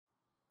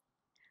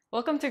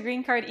Welcome to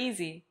Green Card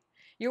Easy.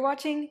 You're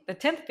watching the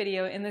 10th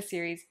video in the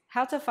series,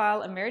 How to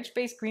File a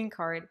Marriage-Based Green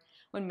Card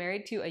when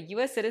married to a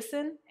U.S.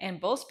 citizen and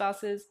both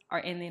spouses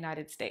are in the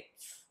United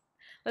States.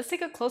 Let's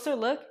take a closer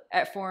look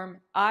at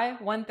Form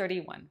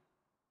I-131.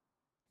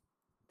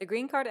 The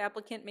green card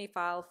applicant may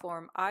file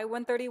Form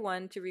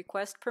I-131 to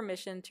request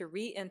permission to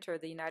re-enter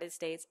the United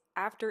States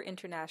after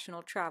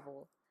international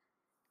travel.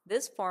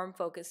 This form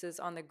focuses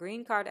on the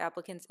green card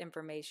applicant's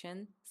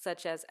information,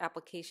 such as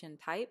application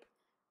type,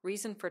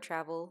 reason for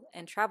travel,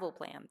 and travel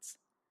plans.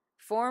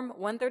 Form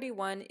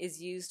 131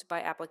 is used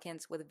by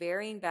applicants with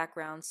varying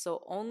backgrounds,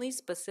 so only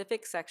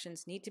specific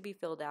sections need to be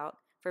filled out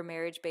for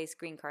marriage-based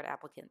green card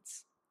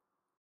applicants.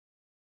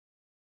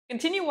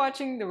 Continue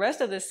watching the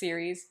rest of this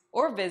series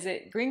or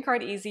visit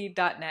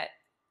greencardeasy.net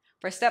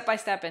for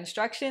step-by-step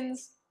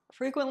instructions,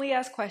 frequently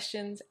asked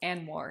questions,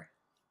 and more.